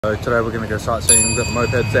So today we're going to go sightseeing. We've got the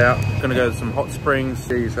mopeds out. Going to go to some hot springs.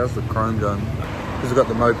 Jeez, how's the chrome going? Because we've got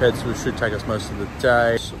the mopeds, which should take us most of the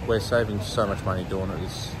day. We're saving so much money doing it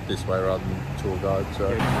this way rather than tour guide. So,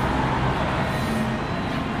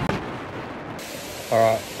 all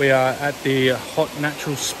right, we are at the Hot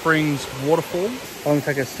Natural Springs waterfall. How long will it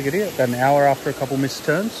take us to get here? About an hour after a couple missed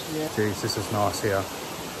turns. Yeah. Jeez, this is nice here.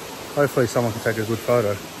 Hopefully someone can take a good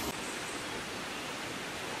photo.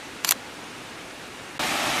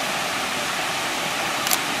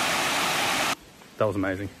 That was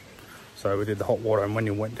amazing. So we did the hot water, and when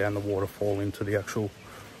you went down the waterfall into the actual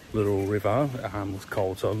little river, it was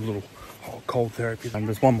cold, so a little hot cold therapy. And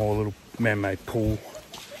there's one more little man-made pool.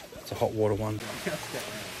 It's a hot water one.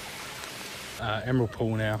 Emerald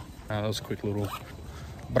pool now. That was a quick little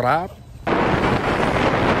brab.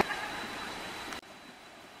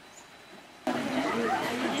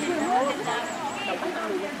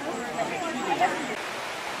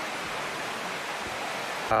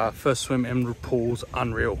 First swim, Emerald Pool's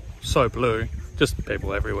unreal. So blue, just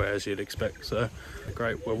people everywhere as you'd expect. So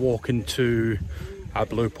great. We're walking to a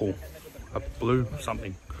blue pool, a blue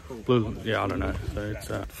something, blue. Yeah, I don't know. So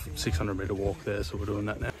it's a 600 meter walk there. So we're doing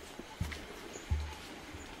that now.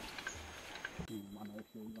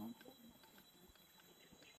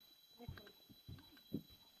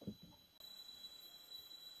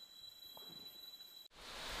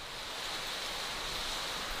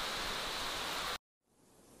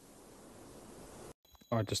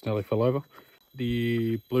 I just nearly fell over.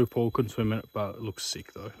 The blue pool, couldn't swim in it, but it looks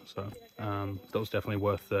sick though. So that was definitely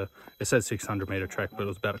worth the, it said 600 meter trek, but it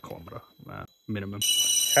was about 1 kilometer minimum.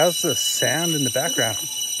 How's the sound in the background?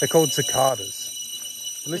 They're called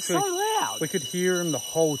cicadas. Literally, it's so loud. We could hear them the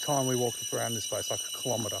whole time we walked around this place, like 1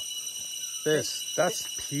 kilometer.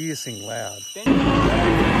 That's piercing loud. It's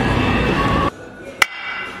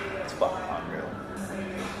fucking unreal.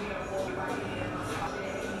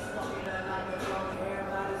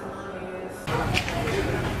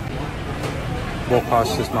 Walked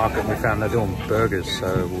past this market and we found they're doing burgers,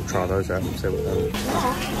 so we'll try those out and see what they are.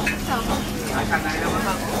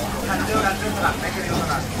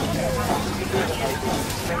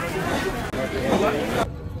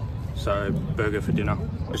 So burger for dinner,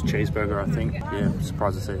 just cheeseburger I think. Yeah, I'm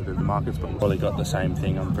surprised to see it at the markets, but we've probably got the same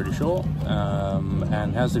thing I'm pretty sure.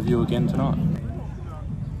 And how's the view again tonight?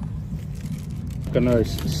 Got no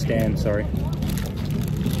stand, sorry.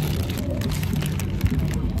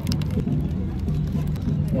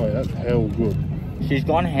 Oh, that's hell good. She's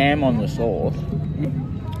gone ham on the sauce.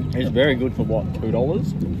 It's very good for what,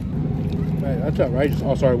 $2? Hey, that's outrageous.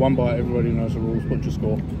 Oh, sorry, one bite. Everybody knows the rules. What's your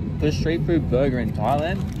score? For a street food burger in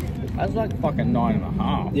Thailand, that's like fucking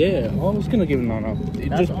 9.5. Yeah, I was going to give it 9.5. It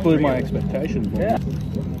just blew my expectations. Yeah.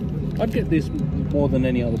 I'd get this more than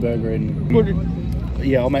any other burger in...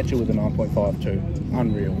 Yeah, I'll match it with a 9.5 too.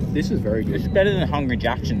 Unreal. This is very good. It's better than Hungry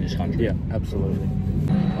Jack's in this country. Yeah, absolutely.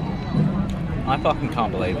 I fucking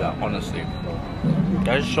can't believe that, honestly.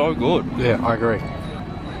 That is so good. Yeah, I agree.